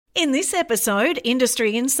In this episode,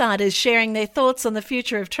 industry insiders sharing their thoughts on the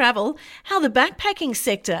future of travel, how the backpacking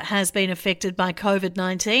sector has been affected by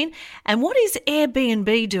COVID-19, and what is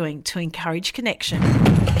Airbnb doing to encourage connection.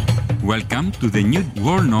 Welcome to the new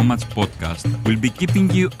World Nomads Podcast. We'll be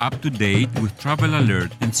keeping you up to date with travel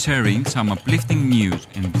alert and sharing some uplifting news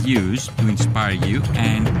and views to inspire you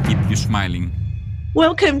and keep you smiling.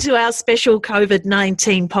 Welcome to our special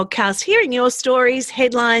COVID-19 podcast, hearing your stories,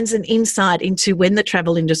 headlines and insight into when the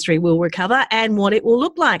travel industry will recover and what it will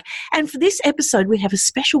look like. And for this episode, we have a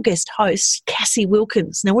special guest host, Cassie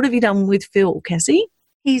Wilkins. Now, what have you done with Phil, Cassie?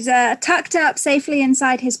 He's tucked up safely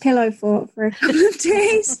inside his pillow for a couple of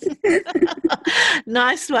days.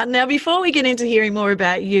 Nice one. Now, before we get into hearing more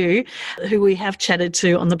about you, who we have chatted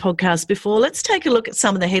to on the podcast before, let's take a look at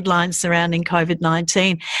some of the headlines surrounding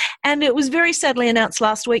COVID-19. And it was very sadly announced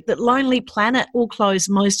last week that Lonely Planet will close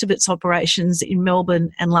most of its operations in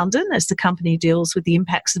Melbourne and London as the company deals with the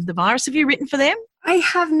impacts of the virus. Have you written for them? I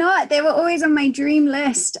have not. They were always on my dream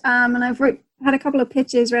list, and I've had a couple of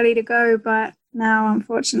pitches ready to go, but no,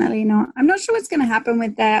 unfortunately not. I'm not sure what's going to happen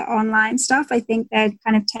with their online stuff. I think they're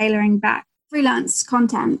kind of tailoring back freelance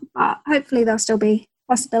content, but hopefully there'll still be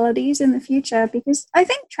possibilities in the future, because I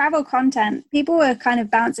think travel content, people are kind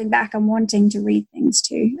of bouncing back and wanting to read things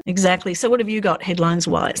too. Exactly. So what have you got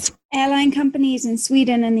headlines-wise? Airline companies in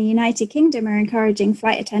Sweden and the United Kingdom are encouraging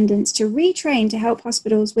flight attendants to retrain to help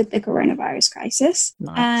hospitals with the coronavirus crisis.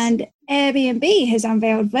 Nice. And Airbnb has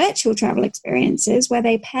unveiled virtual travel experiences where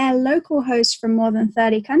they pair local hosts from more than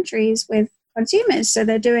 30 countries with consumers. So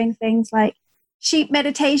they're doing things like sheep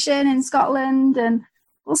meditation in Scotland and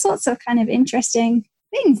all sorts of kind of interesting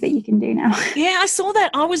things that you can do now. Yeah, I saw that.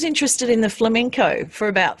 I was interested in the flamenco for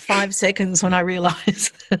about 5 seconds when I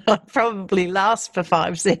realised I'd probably last for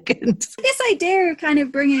 5 seconds. This idea of kind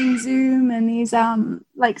of bringing Zoom and these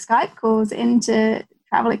like Skype calls into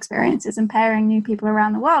travel experiences and pairing new people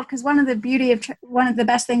around the world, because one of the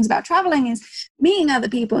best things about traveling is meeting other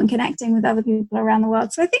people and connecting with other people around the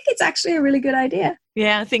world. So I think it's actually a really good idea.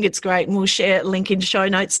 Yeah, I think it's great, and we'll share a link in show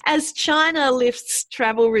notes. As China lifts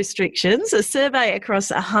travel restrictions, a survey across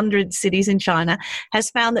 100 cities in China has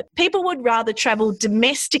found that people would rather travel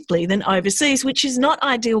domestically than overseas, which is not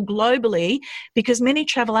ideal globally because many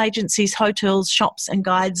travel agencies, hotels, shops and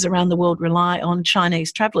guides around the world rely on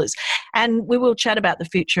Chinese travellers. And we will chat about the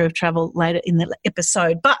future of travel later in the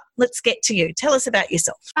episode. But let's get to you. Tell us about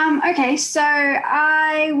yourself. Okay, so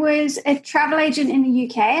I was a travel agent in the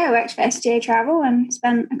UK. I worked for STA Travel and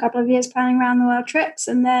spent a couple of years planning around the world trips.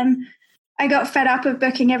 And then I got fed up of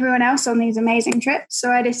booking everyone else on these amazing trips.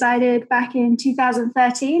 So I decided back in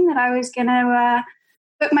 2013 that I was going to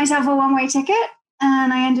book myself a one-way ticket.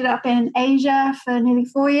 And I ended up in Asia for nearly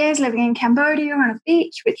 4 years, living in Cambodia on a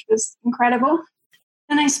beach, which was incredible.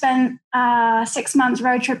 Then I spent 6 months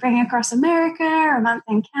road tripping across America, a month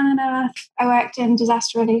in Canada. I worked in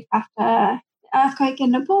disaster relief after the earthquake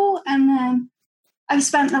in Nepal, and then I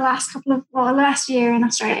spent the last year in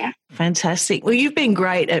Australia. Fantastic. Well, you've been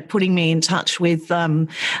great at putting me in touch with a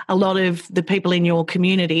lot of the people in your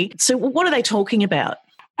community. So what are they talking about?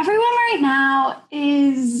 Everyone right now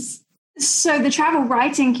is... So the travel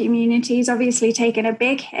writing community is obviously taken a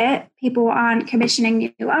big hit. People aren't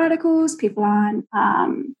commissioning new articles. People aren't...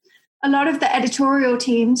 a lot of the editorial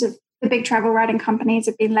teams of the big travel writing companies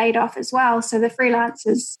have been laid off as well. So the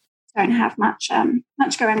freelancers don't have much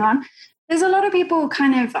going on. There's a lot of people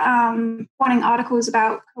kind of wanting articles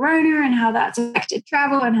about Corona and how that's affected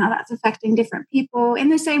travel and how that's affecting different people, in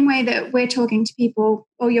the same way that we're talking to people,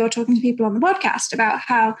 or you're talking to people on the podcast about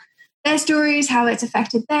how their stories, how it's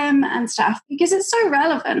affected them and stuff, because it's so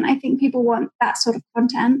relevant. I think people want that sort of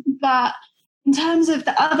content. But in terms of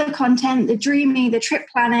the other content, the dreamy, the trip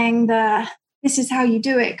planning, the this is how you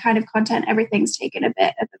do it kind of content, everything's taken a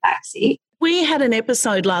bit of a backseat. We had an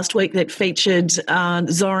episode last week that featured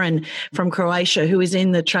Zoran from Croatia, who is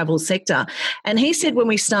in the travel sector. And he said when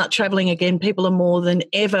we start travelling again, people are more than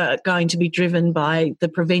ever going to be driven by the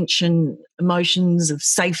prevention emotions of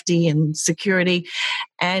safety and security.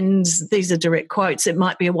 And these are direct quotes. It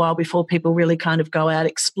might be a while before people really kind of go out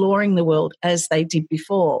exploring the world as they did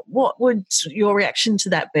before. What would your reaction to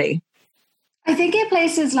that be? I think in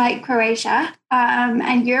places like Croatia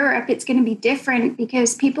and Europe, it's going to be different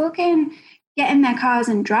because people can get in their cars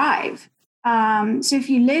and drive. So if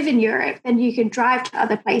you live in Europe, then you can drive to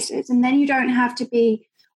other places, and then you don't have to be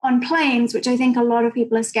on planes, which I think a lot of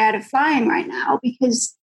people are scared of flying right now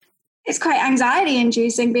because it's quite anxiety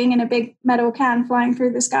inducing being in a big metal can flying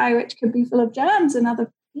through the sky, which could be full of germs and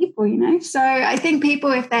other people, you know. So I think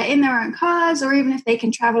people, if they're in their own cars or even if they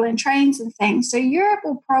can travel in trains and things, so Europe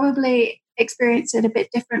will probably experience it a bit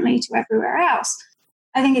differently to everywhere else.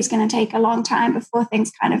 I think it's going to take a long time before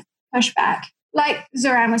things kind of push back. Like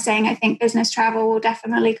Zoran was saying, I think business travel will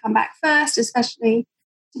definitely come back first, especially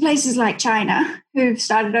to places like China, who've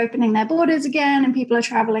started opening their borders again, and people are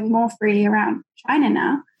traveling more freely around China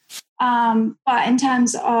now. But in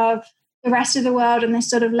terms of the rest of the world and this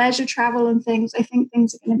sort of leisure travel and things, I think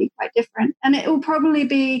things are going to be quite different. And it will probably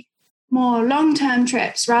be more long-term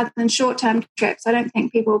trips rather than short-term trips. I don't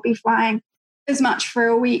think people will be flying as much for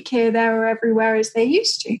a week here, there, or everywhere as they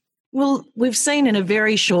used to. Well, we've seen in a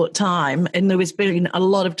very short time, and there has been a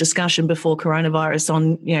lot of discussion before coronavirus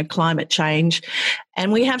on, climate change.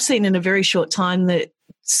 And we have seen in a very short time that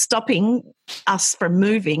stopping us from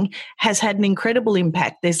moving has had an incredible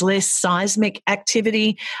impact. There's less seismic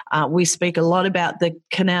activity. We speak a lot about the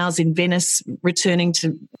canals in Venice returning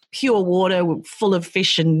to pure water full of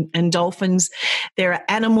fish and dolphins. There are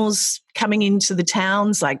animals coming into the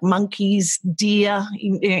towns like monkeys, deer.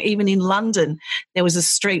 Even in London, there was a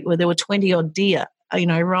street where there were 20-odd deer,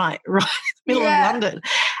 right in the middle of London.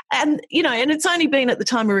 And, and it's only been at the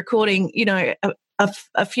time of recording,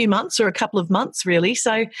 a few months or a couple of months, really.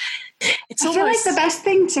 So it's I feel like the best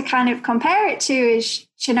thing to kind of compare it to is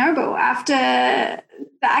Chernobyl after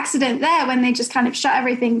the accident there, when they just kind of shut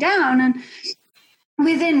everything down. And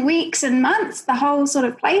within weeks and months, the whole sort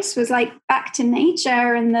of place was like back to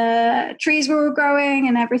nature, and the trees were all growing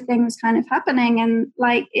and everything was kind of happening. And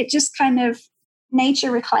like, it just kind of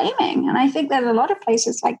nature reclaiming. And I think there's a lot of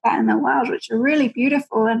places like that in the world, which are really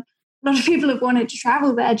beautiful. And a lot of people have wanted to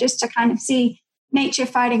travel there just to kind of see nature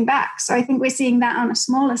fighting back. So I think we're seeing that on a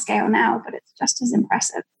smaller scale now, but it's just as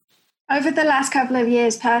impressive. Over the last couple of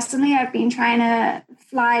years, personally, I've been trying to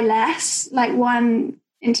fly less, like one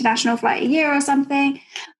international flight a year or something,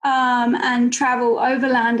 and travel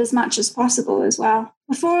overland as much as possible as well.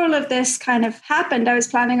 Before all of this kind of happened, I was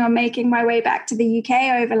planning on making my way back to the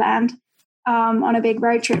UK overland on a big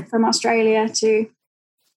road trip from Australia to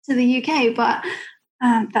the UK, but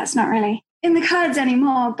that's not really in the cards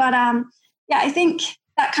anymore. But I think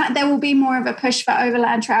that there will be more of a push for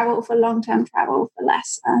overland travel, for long-term travel, for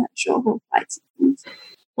less short-haul flights.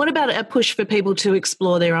 What about a push for people to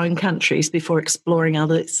explore their own countries before exploring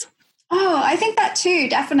others? Oh, I think that too,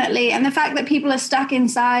 definitely. And the fact that people are stuck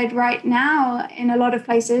inside right now in a lot of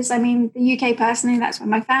places. I mean, the UK personally, that's where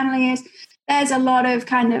my family is. There's a lot of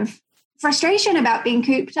kind of frustration about being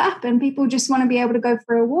cooped up, and people just want to be able to go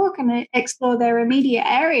for a walk and explore their immediate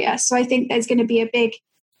area. So I think there's going to be a big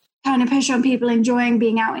kind of push on people enjoying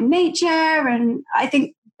being out in nature. And I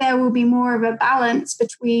think there will be more of a balance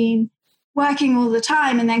between working all the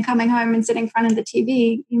time and then coming home and sitting in front of the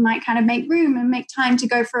TV. You might kind of make room and make time to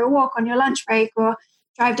go for a walk on your lunch break, or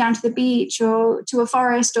drive down to the beach or to a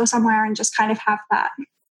forest or somewhere, and just kind of have that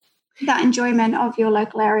enjoyment of your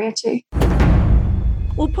local area too.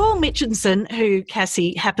 Well, Paul Mitchinson, who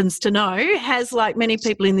Cassie happens to know, has, like many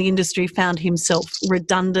people in the industry, found himself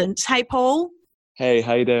redundant. Hey, Paul. Hey,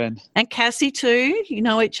 how you doing? And Cassie too. You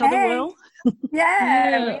know each other well.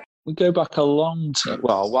 Yeah. We go back a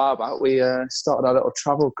while back. We started our little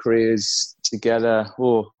travel careers together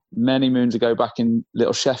many moons ago, back in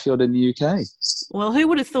little Sheffield in the UK. Well, who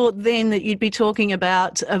would have thought then that you'd be talking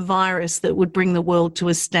about a virus that would bring the world to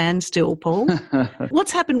a standstill, Paul?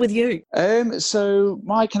 What's happened with you? So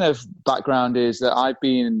my kind of background is that I've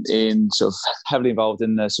been sort of heavily involved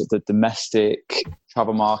in the sort of the domestic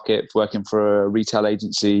travel market, working for a retail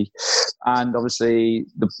agency. And obviously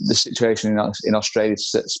the situation in Australia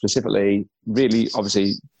specifically, really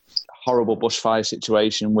obviously horrible bushfire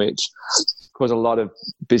situation, which caused a lot of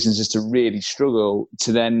businesses to really struggle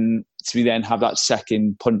to then have that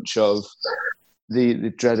second punch of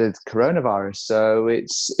the dreaded coronavirus. So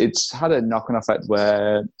it's had a knock-on effect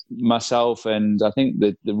where myself and I think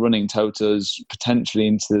the running total is potentially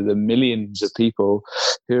into the millions of people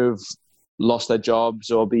who have lost their jobs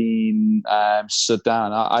or been stood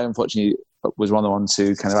down. I unfortunately was one of the ones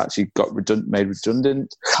who kind of actually got made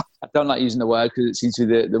redundant. I don't like using the word because it seems to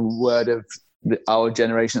be the word of our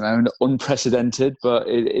generation at the moment, unprecedented, but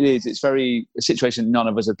it's a situation none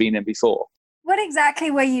of us have been in before. What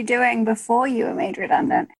exactly were you doing before you were made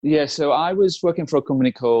redundant? Yeah, so I was working for a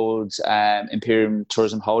company called Imperium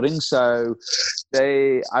Tourism Holdings. So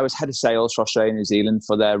I was head of sales for Australia and New Zealand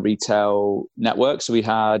for their retail network. So we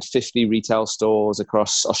had 50 retail stores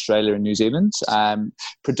across Australia and New Zealand,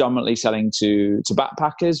 predominantly selling to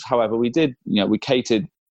backpackers. However, we catered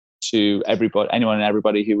to anyone and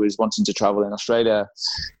everybody who was wanting to travel in Australia.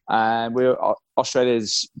 We're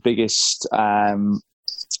Australia's biggest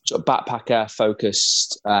sort of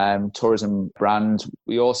backpacker-focused tourism brand.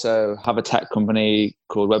 We also have a tech company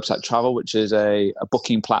called Website Travel, which is a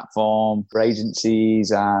booking platform for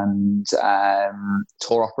agencies and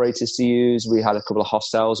tour operators to use. We had a couple of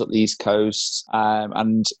hostels up the East Coast,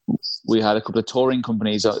 and we had a couple of touring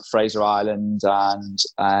companies at Fraser Island, and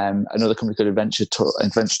another company called Adventure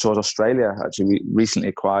Tours Australia. Actually, we recently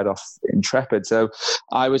acquired off Intrepid. So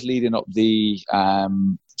I was leading up the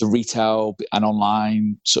retail and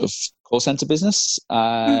online sort of call center business.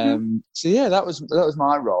 So yeah, that was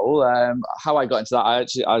my role. How I got into that,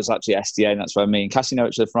 I was actually SDA, and that's where me and Cassie know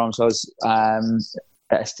each other from. So I was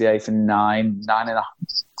at SDA for nine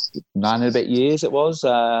and a bit years it was,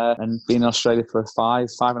 and been in Australia for five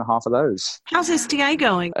and a half of those. How's SDA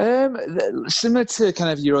going? Similar to kind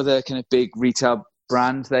of your other kind of big retail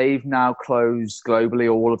brand, they've now closed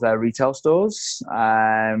globally all of their retail stores.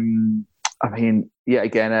 I mean, yeah,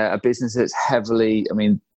 again, a business that's heavily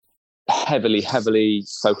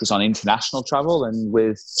focused on international travel, and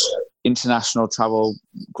with international travel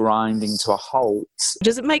grinding to a halt.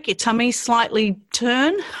 Does it make your tummy slightly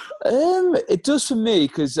turn? It does for me,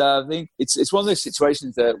 because I think it's one of those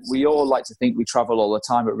situations that we all like to think we travel all the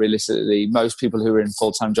time, but realistically, most people who are in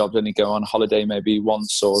full-time jobs only go on holiday maybe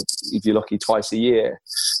once, or if you're lucky, twice a year.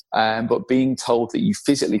 But being told that you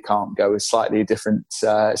physically can't go is slightly a different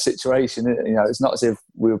situation. You know, it's not as if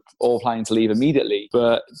we were all planning to leave immediately,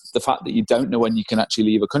 but the fact that you don't know when you can actually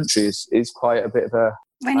leave a country is quite a bit of a...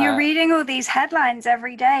 When you're reading all these headlines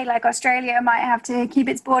every day, like Australia might have to keep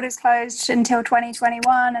its borders closed until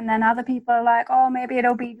 2021, and then other people are like, oh, maybe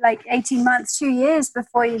it'll be like 18 months, 2 years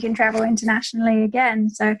before you can travel internationally again.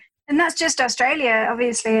 So, and that's just Australia.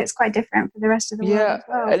 Obviously, it's quite different for the rest of the world as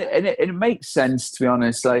well. And it makes sense, to be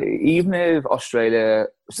honest. Like, even if Australia,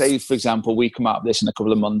 say, for example, we come out of this in a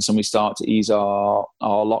couple of months and we start to ease our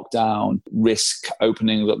lockdown, risk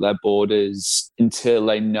opening up their borders until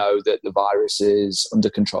they know that the virus is under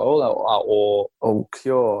control or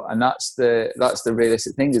cure. And that's the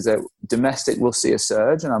realistic thing, is that domestic will see a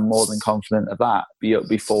surge, and I'm more than confident of that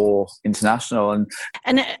before international.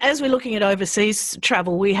 And as we're looking at overseas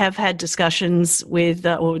travel, we have had discussions with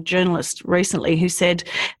or journalists recently who said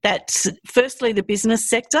that firstly the business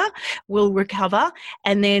sector will recover,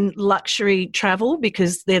 and then luxury travel,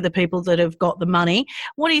 because they're the people that have got the money.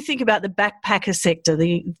 What do you think about the backpacker sector,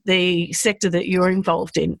 the sector that you're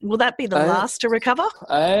involved in? Will that be the last to recover?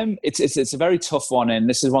 It's a very tough one, and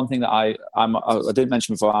this is one thing that I didn't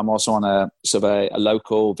mention before. I'm also on a sort of a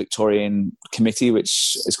local Victorian committee,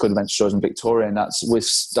 which is called Adventure Tourism Victoria, and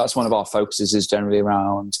that's one of our focuses, is generally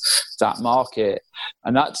around that market.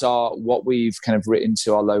 And that's what we've kind of written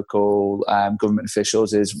to our local government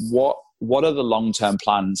officials is what are the long-term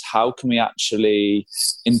plans? How can we actually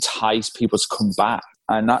entice people to come back?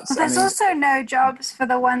 And there's also no jobs for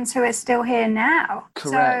the ones who are still here now.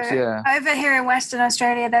 Correct, so yeah. Over here in Western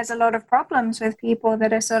Australia, there's a lot of problems with people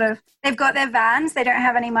that are they've got their vans, they don't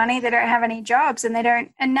have any money, they don't have any jobs, and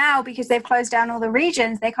now because they've closed down all the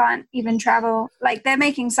regions, they can't even travel. Like, they're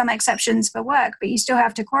making some exceptions for work, but you still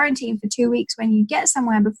have to quarantine for 2 weeks when you get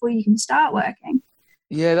somewhere before you can start working.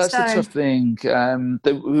 Yeah, that's the tough thing.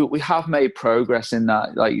 We have made progress in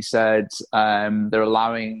that, like you said. They're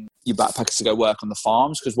allowing your backpackers to go work on the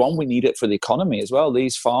farms, because we need it for the economy as well.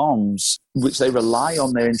 These farms, which they rely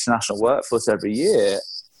on their international workforce every year,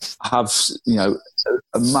 have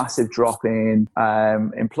a massive drop in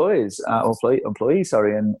employees,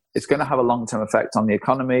 and it's going to have a long-term effect on the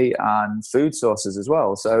economy and food sources as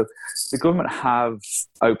well. So the government have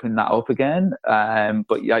opened that up again,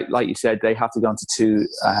 but like you said, they have to go into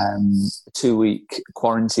 2-week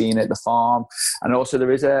quarantine at the farm, and also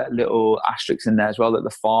there is a little asterisk in there as well that the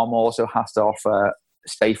farm also has to offer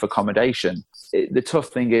safe accommodation. The tough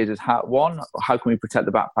thing is how can we protect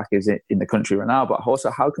the backpackers in the country right now, but also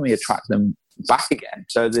how can we attract them back again?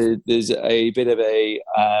 So there's a bit of a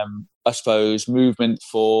I suppose movement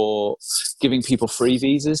for giving people free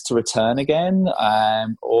visas to return again,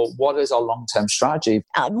 or what is our long-term strategy?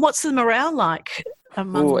 What's the morale like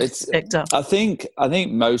among the sector? I think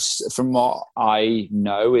most, from what I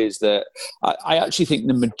know, is that I actually think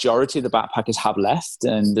the majority of the backpackers have left,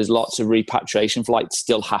 and there's lots of repatriation flights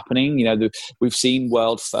still happening. We've seen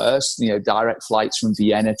world first, direct flights from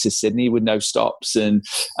Vienna to Sydney with no stops, and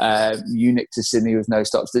Munich to Sydney with no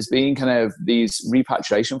stops. There's been kind of these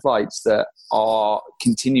repatriation flights that are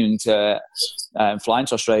continuing to fly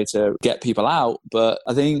into Australia to get people out. But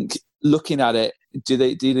I think looking at it, do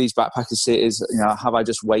these backpackers see it as, have I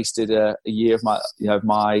just wasted a year of my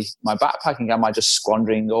backpacking? Am I just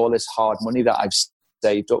squandering all this hard money that I've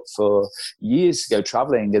saved up for years to go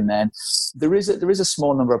traveling. And then there is a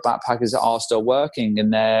small number of backpackers that are still working,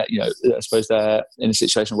 and they're, I suppose they're in a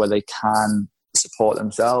situation where they can support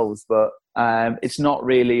themselves, but it's not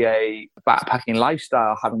really a backpacking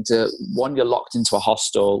lifestyle. You're locked into a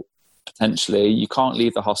hostel. Potentially, you can't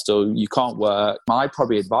leave the hostel, you can't work. My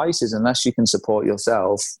probably advice is, unless you can support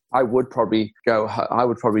yourself, I would probably go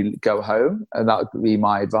home, and that would be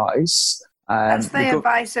my advice. That's the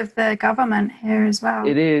advice of the government here as well.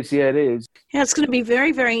 It is, yeah, it is. Yeah, it's going to be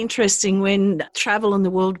very, very interesting when travel in the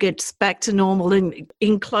world gets back to normal. And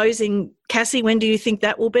in closing, Cassie, when do you think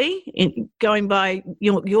that will be? Going by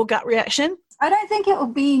your gut reaction? I don't think it will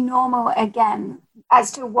be normal again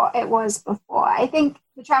as to what it was before. I think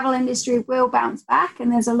the travel industry will bounce back,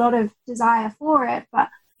 and there's a lot of desire for it. But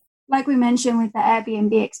like we mentioned with the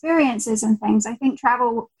Airbnb experiences and things, I think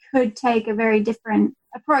travel could take a very different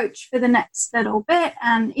approach for the next little bit,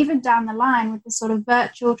 and even down the line with the sort of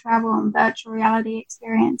virtual travel and virtual reality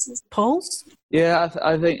experiences. Paul? Yeah,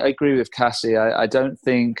 I think I agree with Cassie. I don't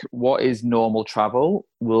think what is normal travel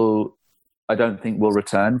will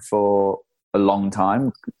return for a long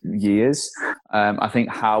time, years. I think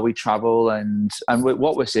how we travel and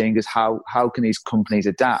what we're seeing is how can these companies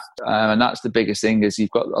adapt, and that's the biggest thing. Is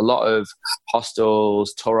you've got a lot of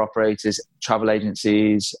hostels, tour operators, travel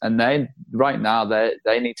agencies, and they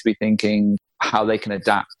need to be thinking how they can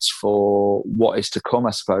adapt for what is to come,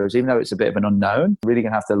 I suppose. Even though it's a bit of an unknown, really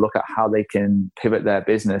going to have to look at how they can pivot their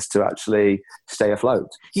business to actually stay afloat.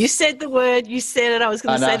 You said the word, you said it. I was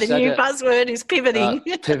going to say the new buzzword is pivoting.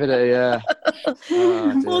 Pivoting, yeah.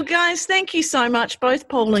 Well, guys, thank you so much, both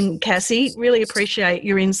Paul and Cassie. Really appreciate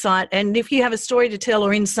your insight. And if you have a story to tell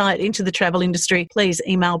or insight into the travel industry, please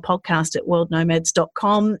email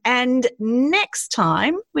podcast@worldnomads.com. And next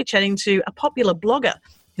time, we're chatting to a popular blogger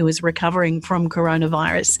who is recovering from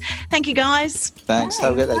coronavirus. Thank you, guys. Thanks.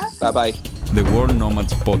 Have a good day. Bye-bye. The World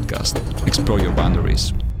Nomads Podcast. Explore your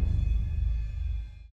boundaries.